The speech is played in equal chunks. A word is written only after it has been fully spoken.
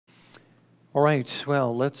All right,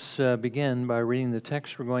 well, let's begin by reading the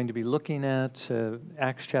text we're going to be looking at,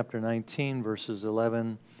 Acts chapter 19, verses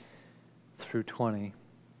 11 through 20.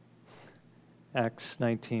 Acts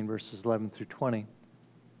 19, verses 11 through 20.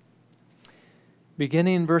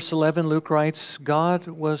 Beginning in verse 11, Luke writes, God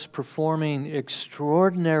was performing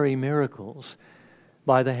extraordinary miracles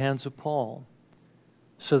by the hands of Paul,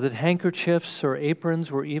 so that handkerchiefs or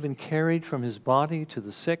aprons were even carried from his body to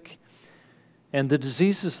the sick, and the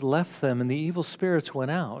diseases left them, and the evil spirits went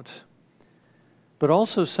out. But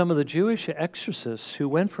also some of the Jewish exorcists who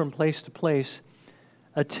went from place to place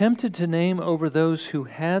attempted to name over those who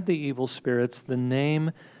had the evil spirits the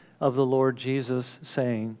name of the Lord Jesus,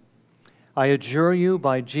 saying, I adjure you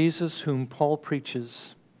by Jesus whom Paul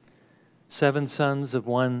preaches. 7 sons of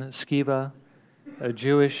one Sceva, a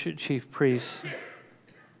Jewish chief priest,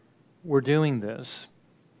 were doing this.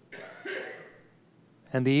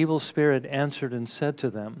 And the evil spirit answered and said to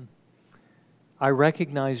them, I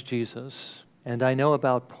recognize Jesus, and I know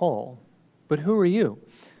about Paul, but who are you?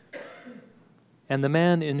 And the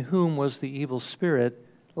man in whom was the evil spirit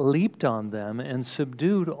leaped on them and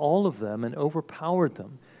subdued all of them and overpowered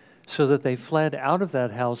them, so that they fled out of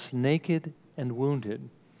that house naked and wounded.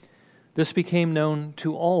 This became known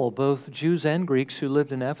to all, both Jews and Greeks who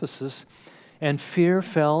lived in Ephesus, and fear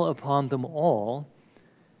fell upon them all.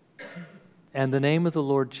 And the name of the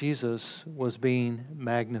Lord Jesus was being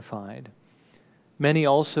magnified. Many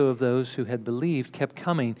also of those who had believed kept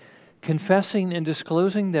coming, confessing and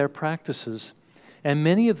disclosing their practices. And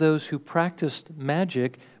many of those who practiced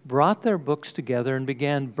magic brought their books together and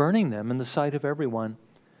began burning them in the sight of everyone.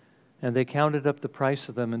 And they counted up the price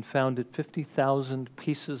of them and found it 50,000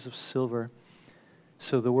 pieces of silver.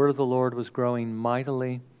 So the word of the Lord was growing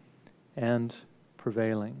mightily and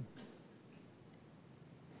prevailing.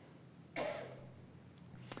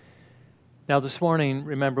 Now this morning,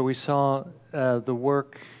 remember, we saw the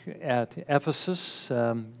work at Ephesus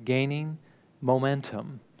gaining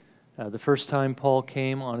momentum. The first time Paul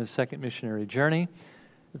came on his second missionary journey,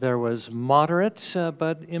 there was moderate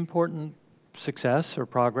but important success or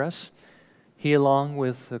progress. He, along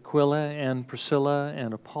with Aquila and Priscilla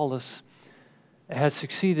and Apollos, had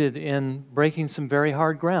succeeded in breaking some very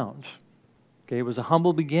hard ground. Okay, it was a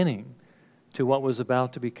humble beginning to what was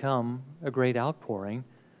about to become a great outpouring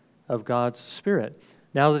of God's Spirit.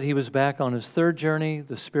 Now that he was back on his third journey,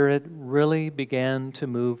 the Spirit really began to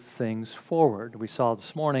move things forward. We saw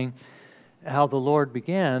this morning how the Lord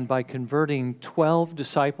began by converting 12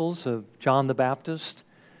 disciples of John the Baptist.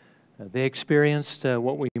 They experienced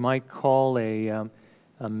what we might call a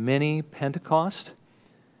mini Pentecost.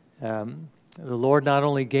 The Lord not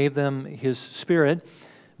only gave them His Spirit,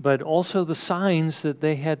 but also the signs that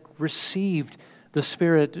they had received the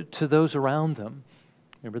Spirit to those around them.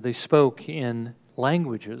 Remember, they spoke in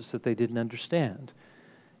languages that they didn't understand.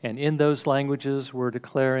 And in those languages were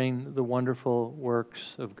declaring the wonderful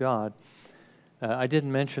works of God. I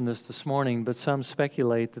didn't mention this morning, but some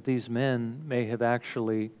speculate that these men may have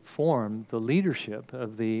actually formed the leadership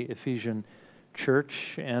of the Ephesian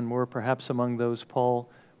church and were perhaps among those Paul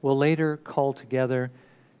will later call together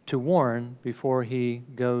to warn before he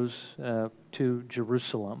goes to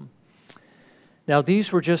Jerusalem. Now,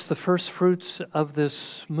 these were just the first fruits of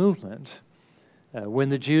this movement. When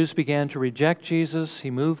the Jews began to reject Jesus, he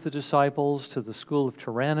moved the disciples to the school of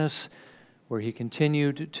Tyrannus, where he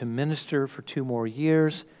continued to minister for 2 more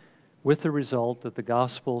years, with the result that the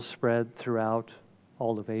gospel spread throughout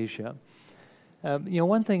all of Asia.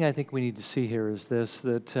 One thing I think we need to see here is this,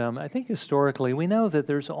 that I think historically we know that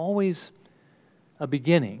there's always a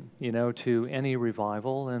beginning, to any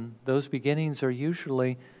revival, and those beginnings are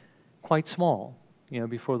usually quite small,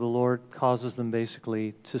 before the Lord causes them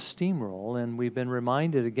basically to steamroll. And we've been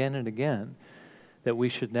reminded again and again that we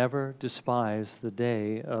should never despise the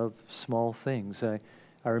day of small things. I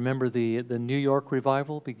remember the New York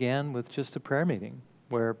revival began with just a prayer meeting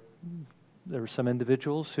where there were some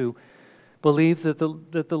individuals who believed that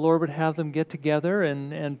the Lord would have them get together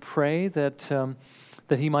and pray that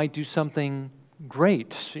He might do something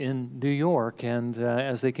great in New York. And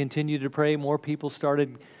as they continued to pray, more people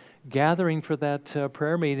started gathering for that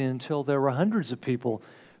prayer meeting until there were hundreds of people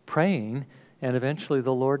praying, and eventually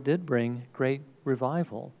the Lord did bring great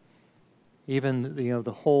revival. Even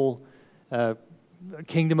the whole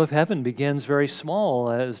kingdom of heaven begins very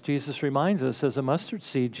small, as Jesus reminds us, as a mustard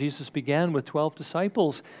seed. Jesus began with 12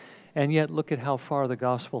 disciples, and yet look at how far the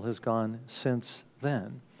gospel has gone since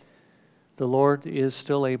then. The Lord is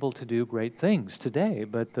still able to do great things today,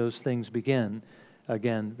 but those things begin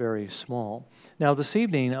again, very small. Now, this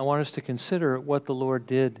evening, I want us to consider what the Lord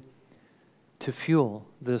did to fuel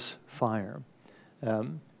this fire.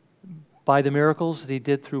 by the miracles that he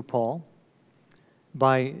did through Paul,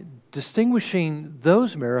 by distinguishing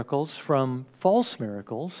those miracles from false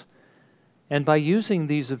miracles, and by using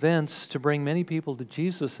these events to bring many people to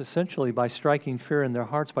Jesus, essentially by striking fear in their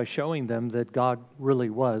hearts, by showing them that God really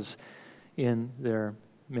was in their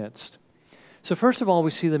midst. So first of all,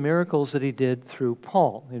 we see the miracles that he did through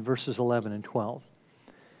Paul in verses 11 and 12.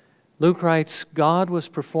 Luke writes, God was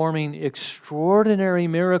performing extraordinary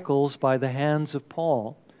miracles by the hands of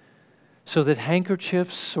Paul, so that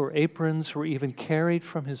handkerchiefs or aprons were even carried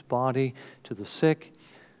from his body to the sick,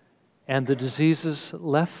 and the diseases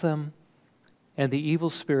left them, and the evil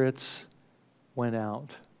spirits went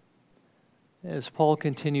out. As Paul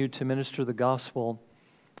continued to minister the gospel,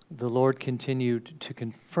 the Lord continued to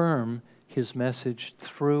confirm his message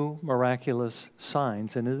through miraculous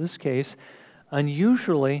signs, and in this case,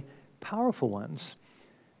 unusually powerful ones.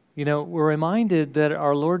 You know, we're reminded that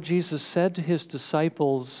our Lord Jesus said to his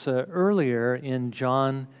disciples earlier in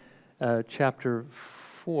John chapter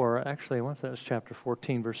 4, actually I wonder if that was chapter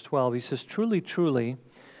 14, verse 12, he says, "Truly, truly,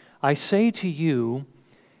 I say to you,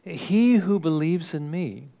 he who believes in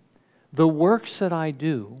me, the works that I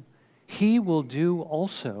do, he will do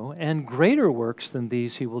also, and greater works than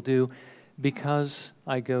these he will do, because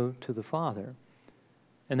I go to the Father."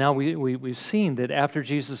 And now we've seen that after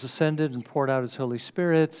Jesus ascended and poured out his Holy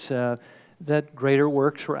Spirit, that greater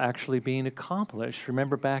works were actually being accomplished.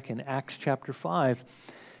 Remember back in Acts chapter 5,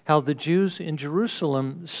 how the Jews in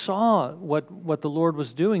Jerusalem saw what the Lord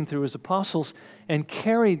was doing through his apostles and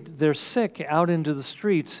carried their sick out into the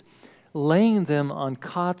streets, laying them on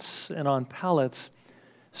cots and on pallets,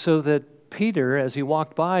 so that Peter, as he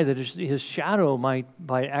walked by, that his shadow might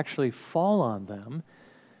actually fall on them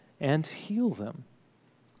and heal them.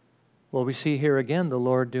 Well, we see here again the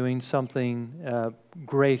Lord doing something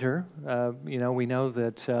greater. We know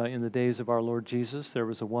that in the days of our Lord Jesus, there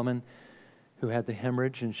was a woman who had the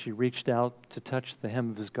hemorrhage, and she reached out to touch the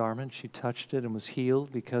hem of his garment. She touched it and was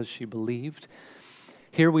healed because she believed.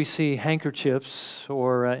 Here we see handkerchiefs,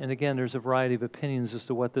 and again, there's a variety of opinions as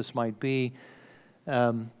to what this might be,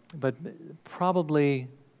 but probably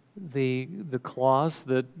the claws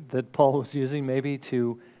that Paul was using maybe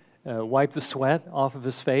to wipe the sweat off of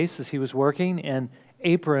his face as he was working, and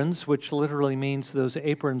aprons, which literally means those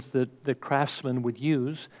aprons that craftsmen would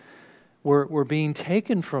use, were being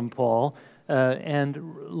taken from Paul and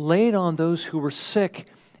laid on those who were sick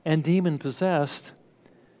and demon-possessed,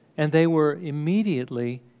 and they were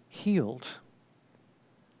immediately healed.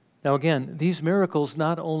 Now again, these miracles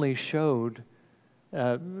not only showed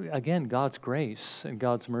again, God's grace and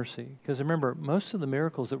God's mercy. Because remember, most of the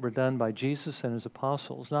miracles that were done by Jesus and his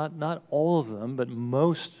apostles, not all of them, but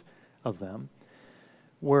most of them,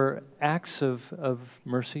 were acts of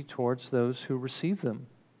mercy towards those who received them.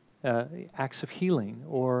 Acts of healing,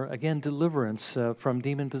 or again, deliverance from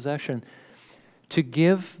demon possession, to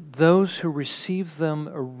give those who receive them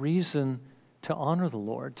a reason to honor the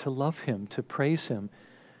Lord, to love him, to praise him.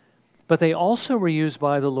 But they also were used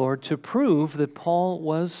by the Lord to prove that Paul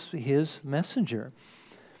was his messenger,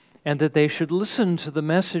 and that they should listen to the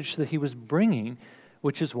message that he was bringing,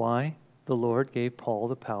 which is why the Lord gave Paul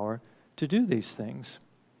the power to do these things.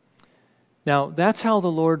 Now, that's how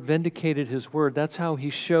the Lord vindicated his word. That's how he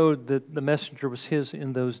showed that the messenger was his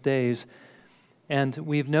in those days. And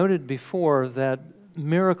we've noted before that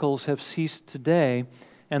miracles have ceased today,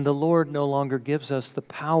 and the Lord no longer gives us the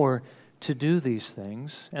power to do these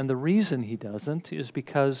things. And the reason he doesn't is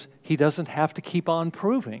because he doesn't have to keep on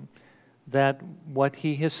proving that what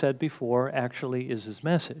he has said before actually is his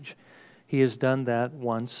message. He has done that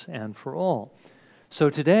once and for all. So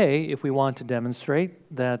today, if we want to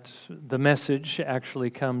demonstrate that the message actually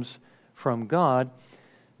comes from God,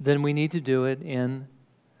 then we need to do it in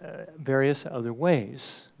various other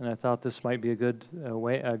ways. And I thought this might be a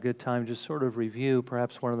good time to sort of review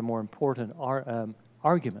perhaps one of the more important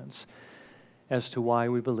arguments as to why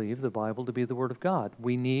we believe the Bible to be the Word of God.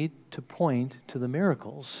 We need to point to the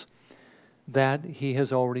miracles that he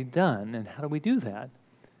has already done. And how do we do that?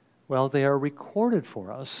 Well, they are recorded for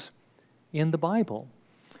us in the Bible.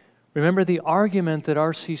 Remember the argument that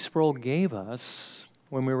R.C. Sproul gave us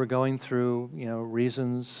when we were going through,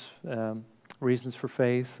 reasons for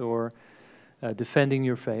faith, or defending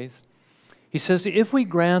your faith. He says, if we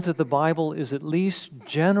grant that the Bible is at least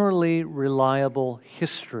generally reliable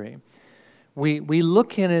history, we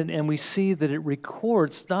look in it and we see that it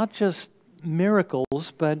records not just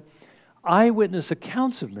miracles, but eyewitness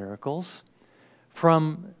accounts of miracles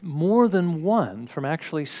from more than one, from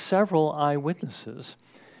actually several eyewitnesses.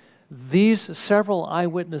 These several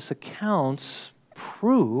eyewitness accounts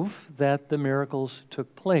prove that the miracles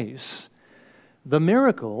took place. The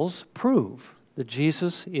miracles prove that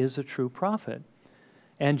Jesus is a true prophet.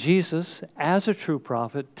 And Jesus, as a true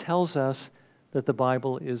prophet, tells us that the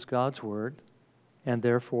Bible is God's word, and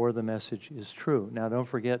therefore the message is true. Now, don't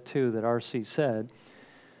forget, too, that R.C. said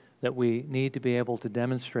that we need to be able to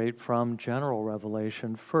demonstrate from general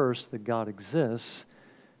revelation first that God exists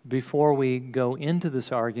before we go into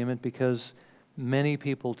this argument, because many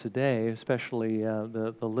people today, especially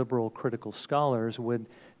the liberal critical scholars, would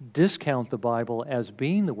discount the Bible as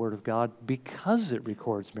being the Word of God because it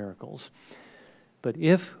records miracles. But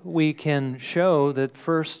if we can show that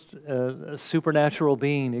first a supernatural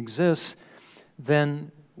being exists,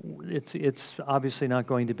 then it's obviously not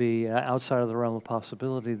going to be outside of the realm of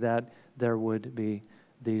possibility that there would be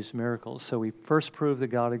these miracles. So we first prove that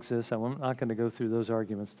God exists. I'm not going to go through those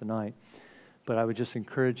arguments tonight, but I would just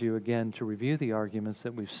encourage you again to review the arguments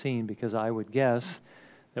that we've seen, because I would guess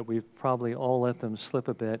that we've probably all let them slip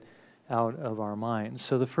a bit out of our minds.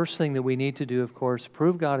 So the first thing that we need to do, of course,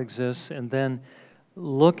 prove God exists, and then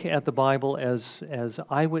look at the Bible as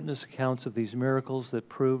eyewitness accounts of these miracles that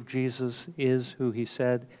prove Jesus is who he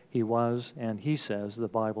said he was, and he says the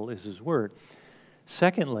Bible is his word.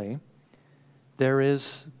 Secondly, there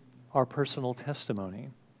is our personal testimony,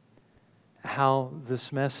 how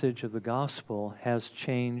this message of the gospel has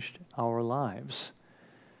changed our lives.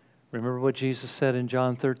 Remember what Jesus said in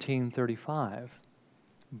John 13:35.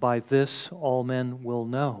 By this all men will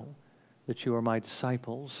know that you are my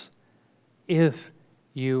disciples, if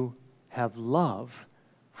you have love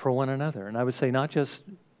for one another. And I would say not just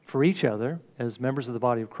for each other as members of the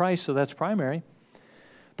body of Christ, so that's primary,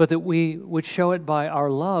 but that we would show it by our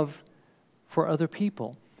love for other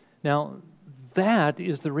people. Now, that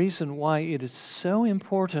is the reason why it is so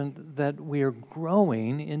important that we are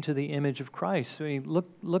growing into the image of Christ. I mean,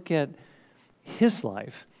 look at his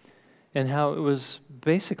life and how it was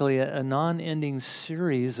basically a non-ending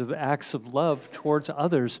series of acts of love towards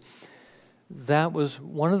others. That was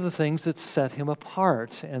one of the things that set him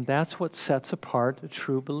apart, and that's what sets apart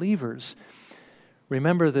true believers.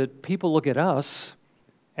 Remember that people look at us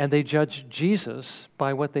and they judge Jesus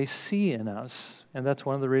by what they see in us. And that's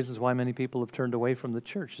one of the reasons why many people have turned away from the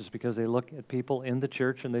church, is because they look at people in the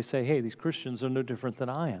church and they say, hey, these Christians are no different than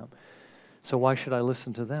I am, so why should I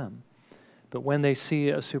listen to them? But when they see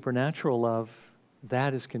a supernatural love,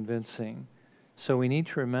 that is convincing. So we need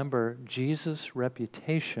to remember Jesus'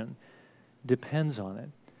 reputation depends on it.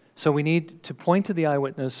 So we need to point to the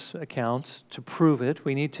eyewitness accounts to prove it.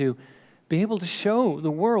 We need to be able to show the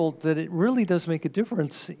world that it really does make a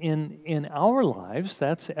difference in our lives.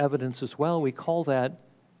 That's evidence as well. We call that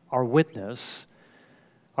our witness,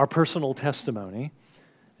 our personal testimony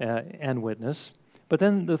and witness. But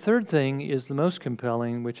then the third thing is the most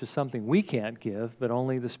compelling, which is something we can't give, but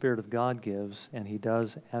only the Spirit of God gives, and he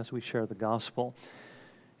does as we share the gospel.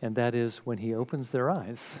 And that is when he opens their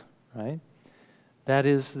eyes, right? That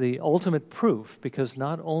is the ultimate proof, because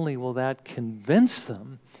not only will that convince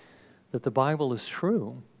them that the Bible is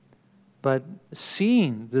true, but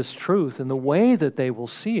seeing this truth in the way that they will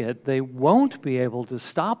see it, they won't be able to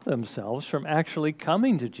stop themselves from actually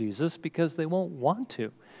coming to Jesus, because they won't want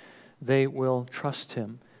to. They will trust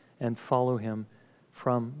him and follow him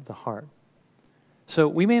from the heart. So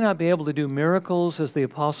we may not be able to do miracles as the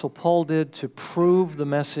Apostle Paul did to prove the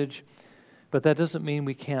message, but that doesn't mean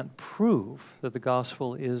we can't prove that the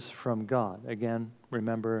gospel is from God. Again,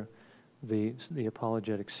 remember the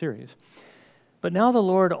apologetic series. But now the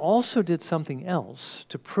Lord also did something else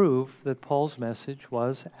to prove that Paul's message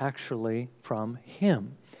was actually from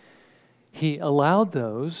him. He allowed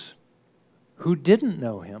those who didn't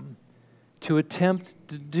know him to attempt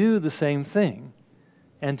to do the same thing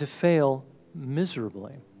and to fail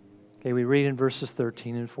miserably. Okay, we read in verses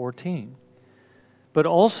 13 and 14. But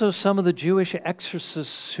also some of the Jewish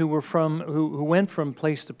exorcists who went from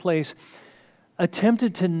place to place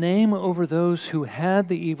attempted to name over those who had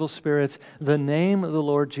the evil spirits the name of the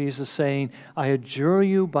Lord Jesus, saying, I adjure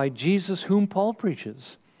you by Jesus whom Paul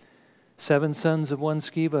preaches. 7 sons of one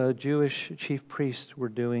Sceva, a Jewish chief priest, were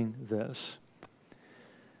doing this.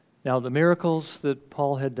 Now, the miracles that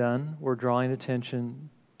Paul had done were drawing attention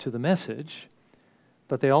to the message,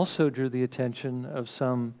 but they also drew the attention of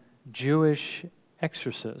some Jewish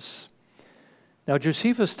exorcists. Now,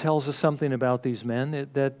 Josephus tells us something about these men,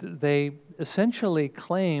 that they essentially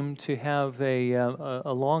claim to have a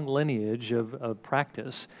long lineage of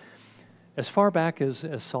practice as far back as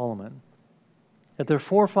Solomon, that their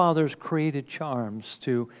forefathers created charms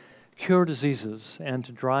to cure diseases and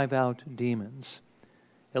to drive out demons.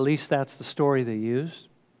 At least that's the story they used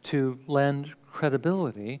to lend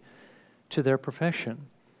credibility to their profession.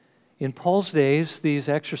 In Paul's days, these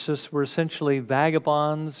exorcists were essentially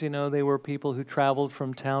vagabonds. They were people who traveled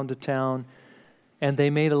from town to town, and they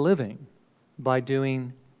made a living by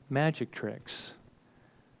doing magic tricks.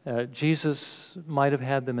 Jesus might have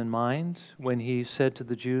had them in mind when he said to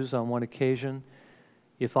the Jews on one occasion,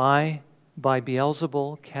 "If I, by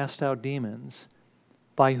Beelzebul, cast out demons,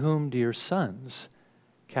 by whom do your sons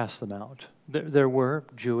cast them out?" There were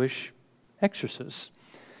Jewish exorcists.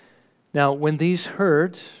 Now, when these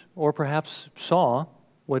heard, or perhaps saw,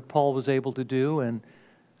 what Paul was able to do, and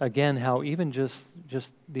again, how even just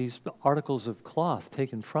these articles of cloth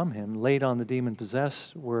taken from him, laid on the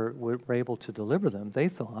demon-possessed, were able to deliver them, they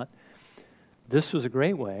thought this was a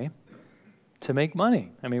great way to make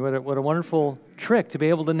money. I mean, what a wonderful trick to be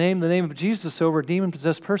able to name the name of Jesus over a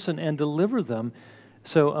demon-possessed person and deliver them.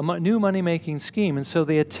 So a new money-making scheme. And so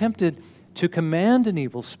they attempted to command an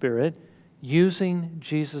evil spirit using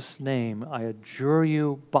Jesus' name. "I adjure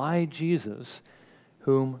you by Jesus,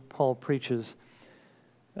 whom Paul preaches."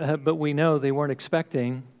 But we know they weren't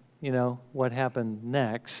expecting, what happened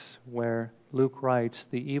next, where Luke writes,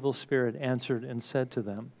 "The evil spirit answered and said to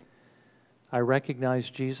them, I recognize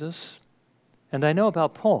Jesus, and I know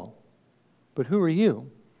about Paul, but who are you?"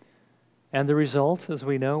 And the result, as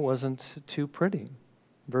we know, wasn't too pretty.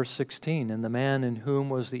 Verse 16, "And the man in whom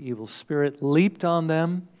was the evil spirit leaped on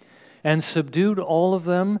them and subdued all of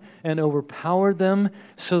them and overpowered them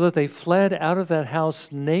so that they fled out of that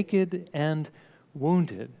house naked and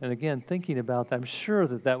wounded." And again, thinking about that, I'm sure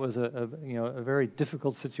that was a very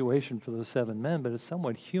difficult situation for those 7 men, but it's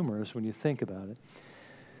somewhat humorous when you think about it.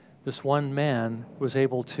 This one man was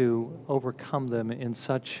able to overcome them in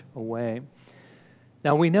such a way.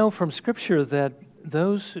 Now, we know from Scripture that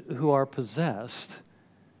those who are possessed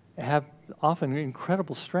have often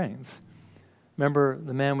incredible strength. Remember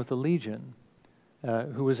the man with the legion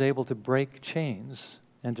who was able to break chains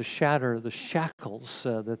and to shatter the shackles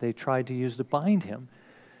that they tried to use to bind him.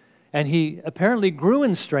 And he apparently grew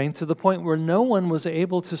in strength to the point where no one was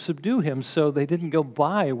able to subdue him, so they didn't go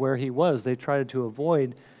by where he was. They tried to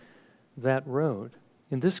avoid that road.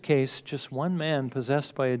 In this case, just one man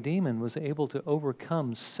possessed by a demon was able to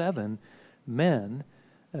overcome 7 men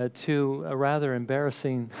to a rather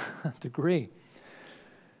embarrassing degree.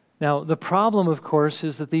 Now, the problem, of course,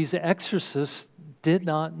 is that these exorcists did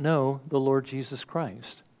not know the Lord Jesus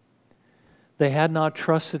Christ. They had not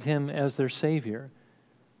trusted him as their Savior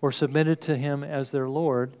or submitted to him as their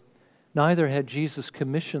Lord. Neither had Jesus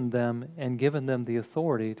commissioned them and given them the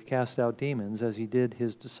authority to cast out demons as he did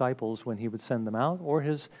his disciples when he would send them out, or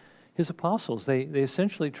his apostles. They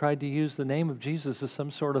essentially tried to use the name of Jesus as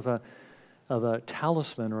some sort of a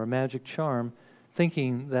talisman or a magic charm,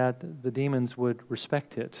 thinking that the demons would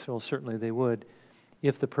respect it. Well, certainly they would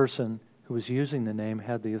if the person who was using the name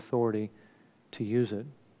had the authority to use it.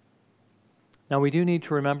 Now, we do need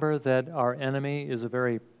to remember that our enemy is a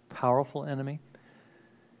very powerful enemy,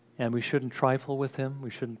 and we shouldn't trifle with him. We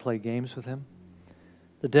shouldn't play games with him.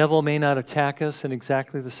 The devil may not attack us in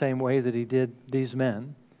exactly the same way that he did these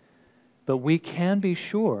men, but we can be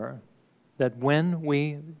sure that when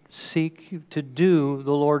we seek to do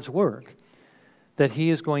the Lord's work, that he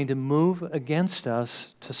is going to move against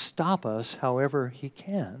us to stop us however he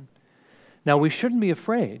can. Now, we shouldn't be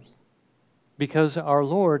afraid, because our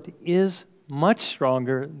Lord is much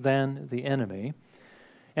stronger than the enemy,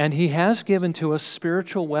 and he has given to us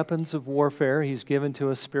spiritual weapons of warfare. He's given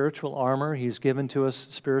to us spiritual armor. He's given to us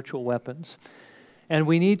spiritual weapons. And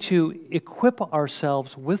we need to equip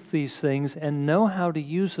ourselves with these things and know how to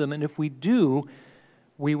use them. And if we do,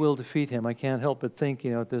 we will defeat him. I can't help but think,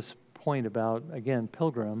 at this point about, again,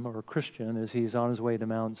 pilgrim or Christian, as he's on his way to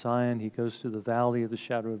Mount Zion. He goes through the valley of the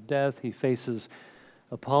shadow of death. He faces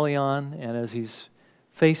Apollyon, and as he's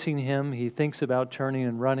facing him, he thinks about turning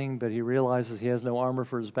and running, but he realizes he has no armor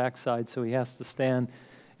for his backside, so he has to stand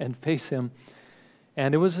and face him.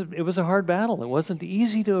 And it was a hard battle. It wasn't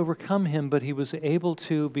easy to overcome him, but he was able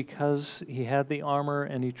to, because he had the armor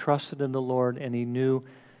and he trusted in the Lord and he knew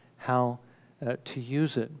how to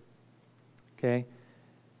use it. Okay?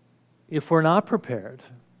 If we're not prepared,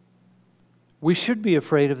 we should be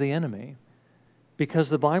afraid of the enemy, because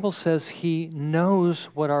the Bible says he knows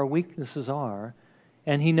what our weaknesses are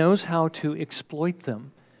and he knows how to exploit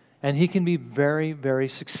them. And he can be very, very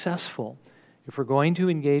successful. If we're going to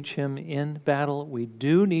engage him in battle, we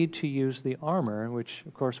do need to use the armor, which,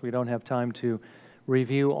 of course, we don't have time to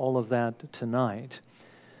review all of that tonight.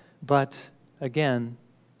 But, again,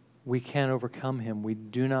 we can overcome him. We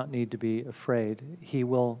do not need to be afraid. He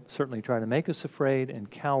will certainly try to make us afraid and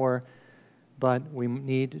cower, but we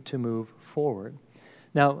need to move forward.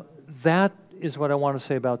 Now, that is what I want to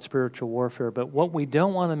say about spiritual warfare, but what we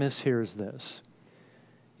don't want to miss here is this,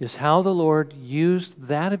 is how the Lord used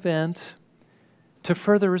that event to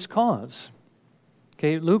further his cause.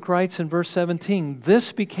 Okay, Luke writes in verse 17,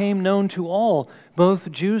 "This became known to all,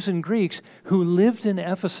 both Jews and Greeks, who lived in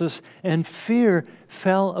Ephesus, and fear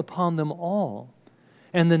fell upon them all.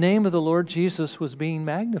 And the name of the Lord Jesus was being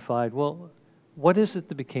magnified." Well, what is it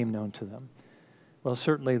that became known to them? Well,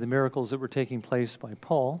 certainly the miracles that were taking place by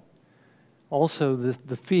Paul, also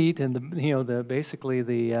the feat and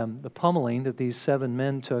the pummeling that these 7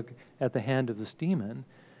 men took at the hand of this demon,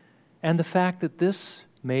 and the fact that this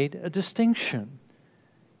made a distinction.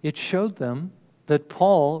 It showed them that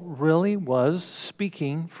Paul really was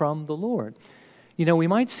speaking from the Lord. You know, we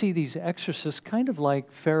might see these exorcists kind of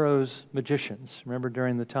like Pharaoh's magicians. Remember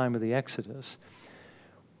during the time of the Exodus?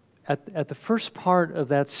 At the first part of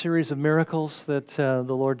that series of miracles that the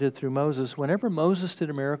Lord did through Moses, whenever Moses did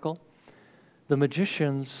a miracle, the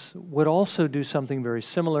magicians would also do something very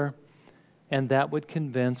similar, and that would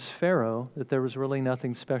convince Pharaoh that there was really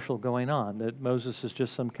nothing special going on, that Moses is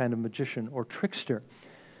just some kind of magician or trickster.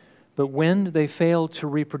 But when they failed to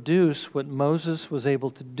reproduce what Moses was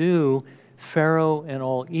able to do, Pharaoh and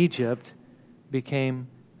all Egypt became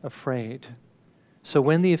afraid. So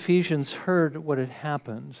when the Ephesians heard what had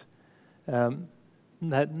happened,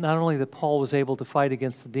 that not only that Paul was able to fight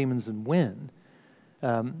against the demons and win,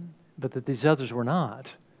 but that these others were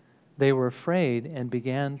not, they were afraid and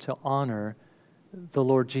began to honor the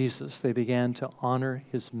Lord Jesus. They began to honor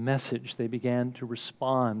his message. They began to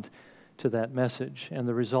respond to that message. And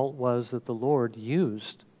the result was that the Lord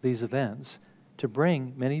used these events to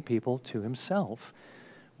bring many people to himself.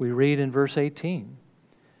 We read in verse 18,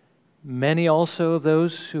 "Many also of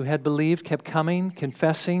those who had believed kept coming,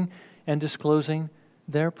 confessing, and disclosing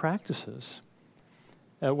their practices."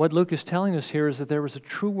 What Luke is telling us here is that there was a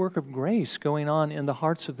true work of grace going on in the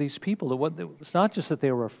hearts of these people. It's not just that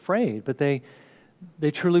they were afraid, but they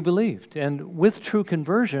truly believed. And with true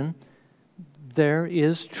conversion, there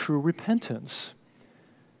is true repentance.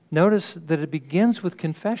 Notice that it begins with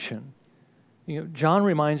confession. You know, John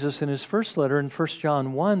reminds us in his first letter in 1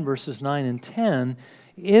 John 1, verses 9 and 10,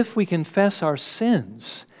 "If we confess our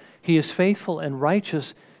sins, he is faithful and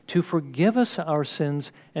righteous to forgive us our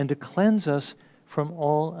sins and to cleanse us from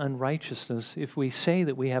all unrighteousness. If we say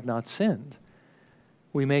that we have not sinned,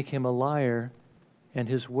 we make him a liar, and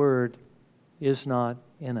his word is not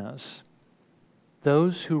in us."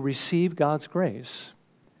 Those who receive God's grace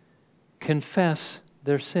confess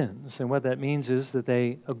their sins. And what that means is that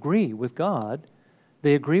they agree with God,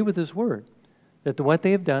 they agree with his word, that what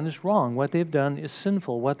they have done is wrong, what they have done is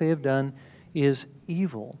sinful, what they have done is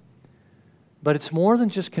evil. But it's more than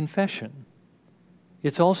just confession.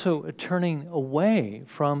 It's also a turning away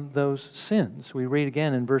from those sins. We read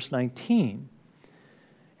again in verse 19,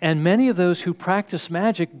 "And many of those who practiced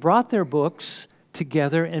magic brought their books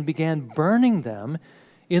together and began burning them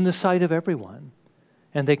in the sight of everyone.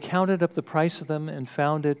 And they counted up the price of them and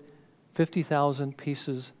found it 50,000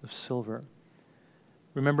 pieces of silver."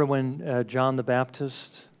 Remember when John the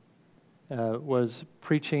Baptist was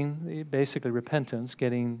preaching basically repentance,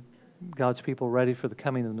 getting God's people ready for the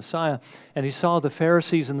coming of the Messiah, and he saw the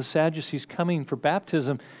Pharisees and the Sadducees coming for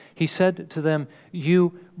baptism. He said to them,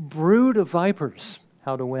 "You brood of vipers,"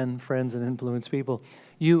 how to win friends and influence people,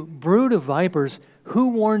 "you brood of vipers, who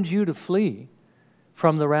warned you to flee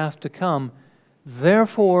from the wrath to come?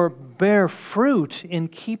 Therefore bear fruit in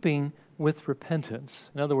keeping with repentance."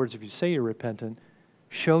 In other words, if you say you're repentant,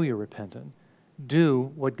 show you're repentant.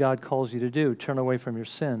 Do what God calls you to do. Turn away from your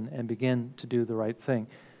sin and begin to do the right thing.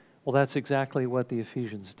 Well, that's exactly what the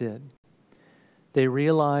Ephesians did. They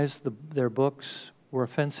realized their books were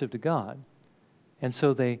offensive to God, and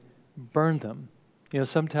so they burned them. You know,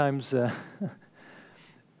 sometimes,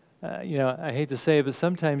 I hate to say it, but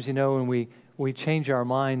sometimes, when we change our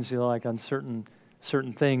minds, like on certain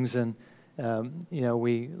things, and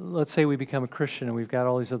let's say we become a Christian and we've got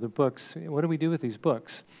all these other books. What do we do with these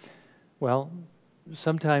books? Well,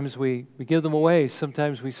 sometimes we give them away.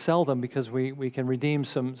 Sometimes we sell them because we can redeem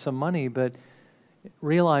some money. But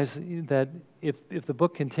realize that if the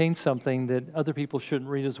book contains something that other people shouldn't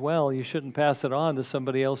read as well, you shouldn't pass it on to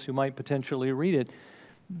somebody else who might potentially read it.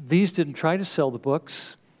 These didn't try to sell the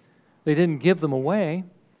books. They didn't give them away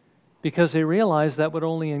because they realized that would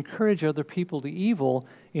only encourage other people to evil.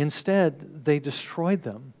 Instead, they destroyed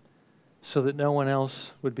them so that no one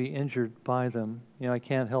else would be injured by them. I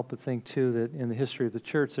can't help but think, too, that in the history of the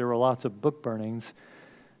church, there were lots of book burnings,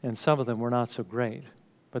 and some of them were not so great.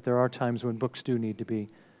 But there are times when books do need to be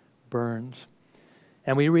burned.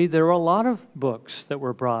 And we read there were a lot of books that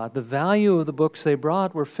were brought. The value of the books they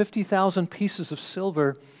brought were 50,000 pieces of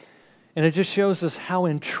silver. And it just shows us how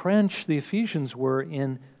entrenched the Ephesians were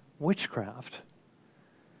in witchcraft.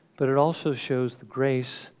 But it also shows the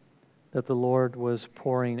grace that the Lord was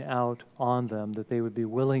pouring out on them, that they would be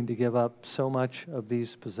willing to give up so much of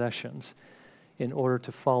these possessions in order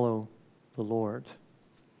to follow the Lord.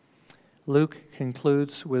 Luke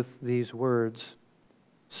concludes with these words,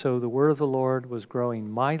 "So the word of the Lord was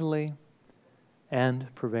growing mightily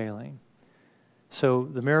and prevailing." So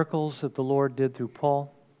the miracles that the Lord did through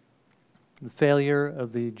Paul, the failure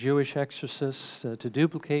of the Jewish exorcists to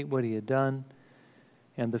duplicate what he had done,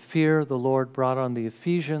 and the fear the Lord brought on the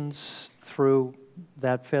Ephesians through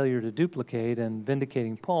that failure to duplicate and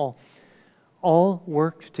vindicating Paul, all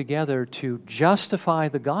worked together to justify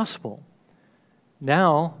the gospel.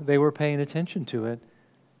 Now they were paying attention to it,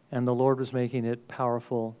 and the Lord was making it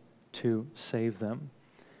powerful to save them.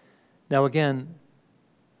 Now again,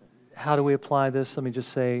 how do we apply this? Let me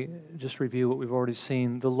just review what we've already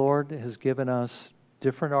seen. The Lord has given us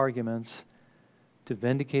different arguments to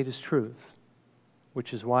vindicate His truth,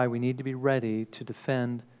 which is why we need to be ready to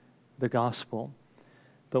defend the gospel.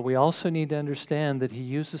 But we also need to understand that He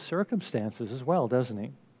uses circumstances as well, doesn't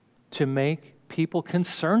He? To make people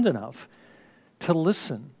concerned enough to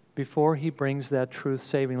listen before He brings that truth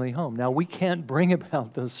savingly home. Now, we can't bring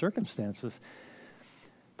about those circumstances,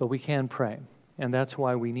 but we can pray. And that's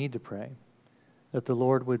why we need to pray, that the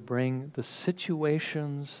Lord would bring the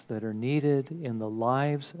situations that are needed in the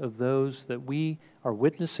lives of those that we are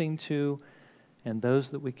witnessing to and those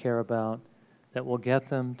that we care about, that will get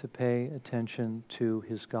them to pay attention to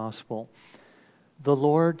His gospel. The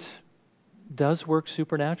Lord does work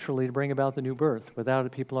supernaturally to bring about the new birth. Without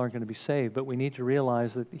it, people aren't going to be saved, but we need to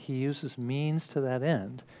realize that He uses means to that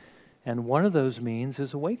end. And one of those means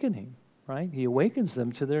is awakening, right? He awakens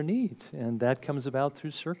them to their need, and that comes about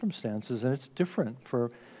through circumstances, and it's different for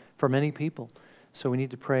many people. So we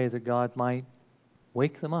need to pray that God might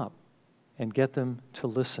wake them up and get them to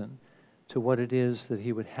listen to what it is that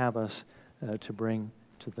He would have us to bring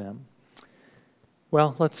to them.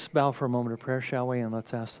 Well, let's bow for a moment of prayer, shall we? And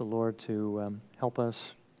let's ask the Lord to help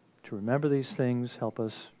us to remember these things, help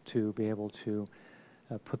us to be able to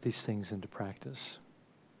put these things into practice.